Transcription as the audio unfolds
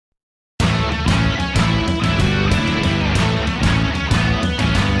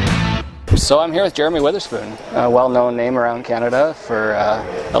So I'm here with Jeremy Wotherspoon, a well-known name around Canada for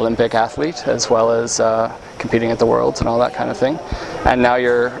Olympic athlete, as well as competing at the Worlds and all that kind of thing. And now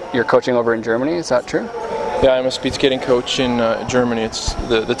you're coaching over in Germany, is that true? Yeah, I'm a speed skating coach in Germany. It's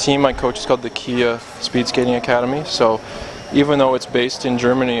the team I coach is called the Kia Speedskating Academy. So even though it's based in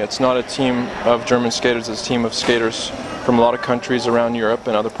Germany, it's not a team of German skaters, it's a team of skaters from a lot of countries around Europe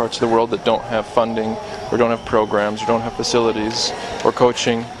and other parts of the world that don't have funding or don't have programs or don't have facilities or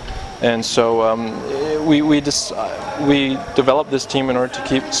coaching. And so we developed this team in order to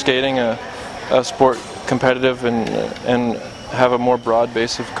keep skating a sport competitive and have a more broad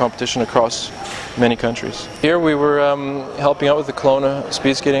base of competition across many countries. Here we were helping out with the Kelowna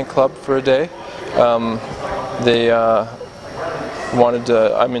Speedskating Club for a day. I'm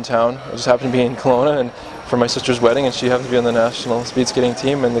in town. I just happened to be in Kelowna and for my sister's wedding, and she happens to be on the national speed skating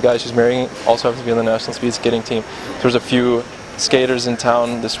team, and the guy she's marrying also happens to be on the national speed skating team. There's a few skaters in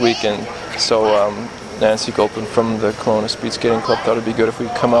town this week, and so Nick Goplen from the Kelowna Speedskating Club thought it'd be good if we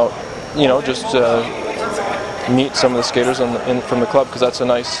come out, just meet some of the skaters from the club, because that's a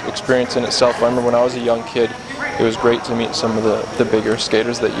nice experience in itself. I remember when I was a young kid, it was great to meet some of the bigger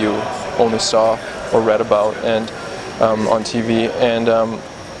skaters that you only saw or read about and on TV,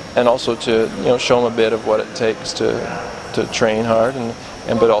 and also to show them a bit of what it takes to train hard,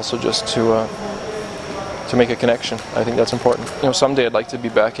 but also just to make a connection. I think that's important. Someday I'd like to be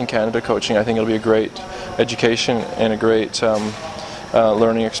back in Canada coaching. I think it'll be a great education and a great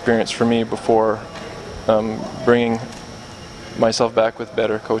learning experience for me before bringing myself back with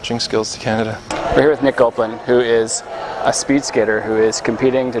better coaching skills to Canada. We're here with Nick Goplen, who is a speed skater who is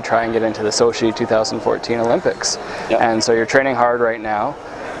competing to try and get into the Sochi 2014 Olympics. Yep. And so you're training hard right now.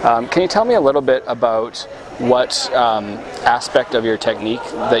 Can you tell me a little bit about what aspect of your technique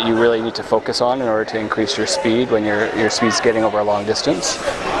that you really need to focus on in order to increase your speed when you're speed skating over a long distance?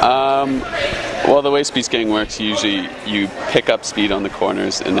 Well, the way speed skating works, usually you pick up speed on the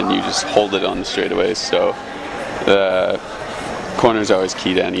corners and then you just hold it on the straightaways. So the corners are always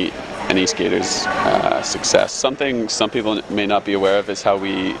key to any skater's success. Something some people may not be aware of is how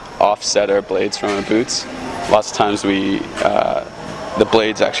we offset our blades from our boots. Lots of times the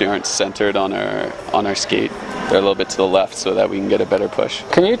blades actually aren't centered on our skate. They're a little bit to the left so that we can get a better push.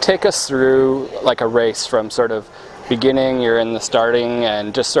 Can you take us through like a race from sort of beginning, you're in the starting,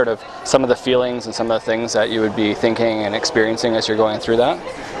 and just sort of some of the feelings and some of the things that you would be thinking and experiencing as you're going through that?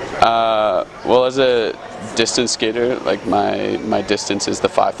 Well, as a distance skater, like my distance is the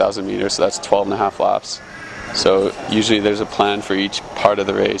 5,000 meters, so that's 12 and a half laps. So usually there's a plan for each part of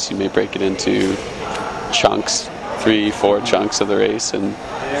the race. You may break it into chunks, 3-4 chunks of the race, and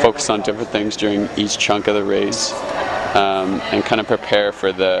focus on different things during each chunk of the race, and kind of prepare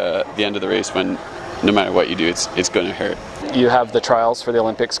for the end of the race when no matter what you do, it's going to hurt. You have the trials for the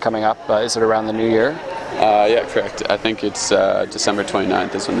Olympics coming up. Is it around the new year? Yeah, correct. I think it's December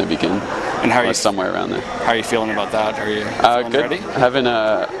 29th is when they begin. And how are you somewhere around there? How are you feeling about that? Are you feeling good. ready? Having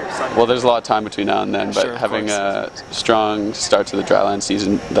well, there's a lot of time between now and then, but sure, having a strong start to the dryland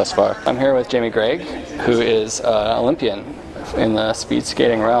season thus far. I'm here with Jamie Gregg, who is an Olympian in the speed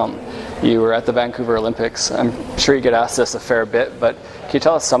skating realm. You were at the Vancouver Olympics. I'm sure you get asked this a fair bit, but can you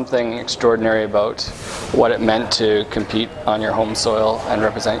tell us something extraordinary about what it meant to compete on your home soil and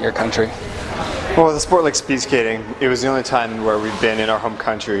represent your country? Well, with a sport like speed skating, it was the only time where we've been in our home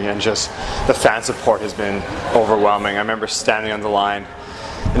country, and just the fan support has been overwhelming. I remember standing on the line,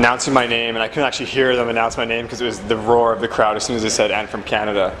 announcing my name, and I couldn't actually hear them announce my name because it was the roar of the crowd as soon as they said, "And from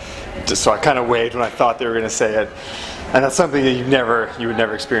Canada." So I kind of waved when I thought they were going to say it. And that's something that you would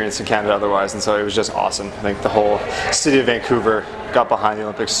never experience in Canada otherwise, and so it was just awesome. I think the whole city of Vancouver got behind the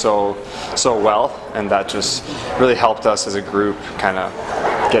Olympics so well, and that just really helped us as a group kind of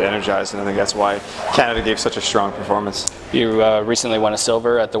get energized, and I think that's why Canada gave such a strong performance. You recently won a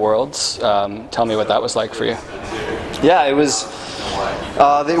silver at the Worlds. Tell me what that was like for you. Yeah, it was.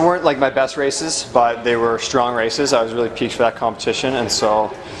 They weren't like my best races, but they were strong races. I was really peaked for that competition, and so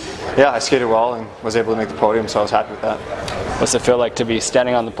yeah, I skated well and was able to make the podium, so I was happy with that. What's it feel like to be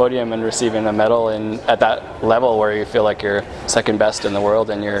standing on the podium and receiving a medal at that level where you feel like you're second best in the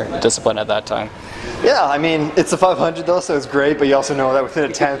world in your discipline at that time? Yeah, I mean, it's a 500 though, so it's great, but you also know that within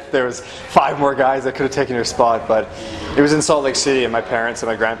a 10th there was 5 more guys that could have taken your spot, but it was in Salt Lake City, and my parents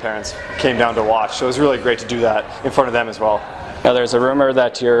and my grandparents came down to watch, so it was really great to do that in front of them as well. Now there's a rumor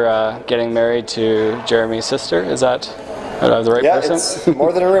that you're getting married to Jeremy's sister. Is that the right person? Yeah, it's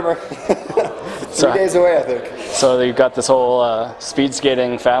more than a rumor. 3 days away, I think. So you've got this whole speed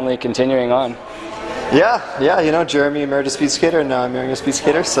skating family continuing on. Yeah, you know, Jeremy married a speed skater, and now I'm marrying a speed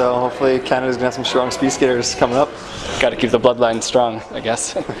skater, so hopefully Canada's going to have some strong speed skaters coming up. Got to keep the bloodline strong, I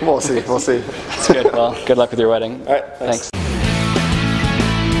guess. We'll see. It's good. Well, good luck with your wedding. All right, thanks.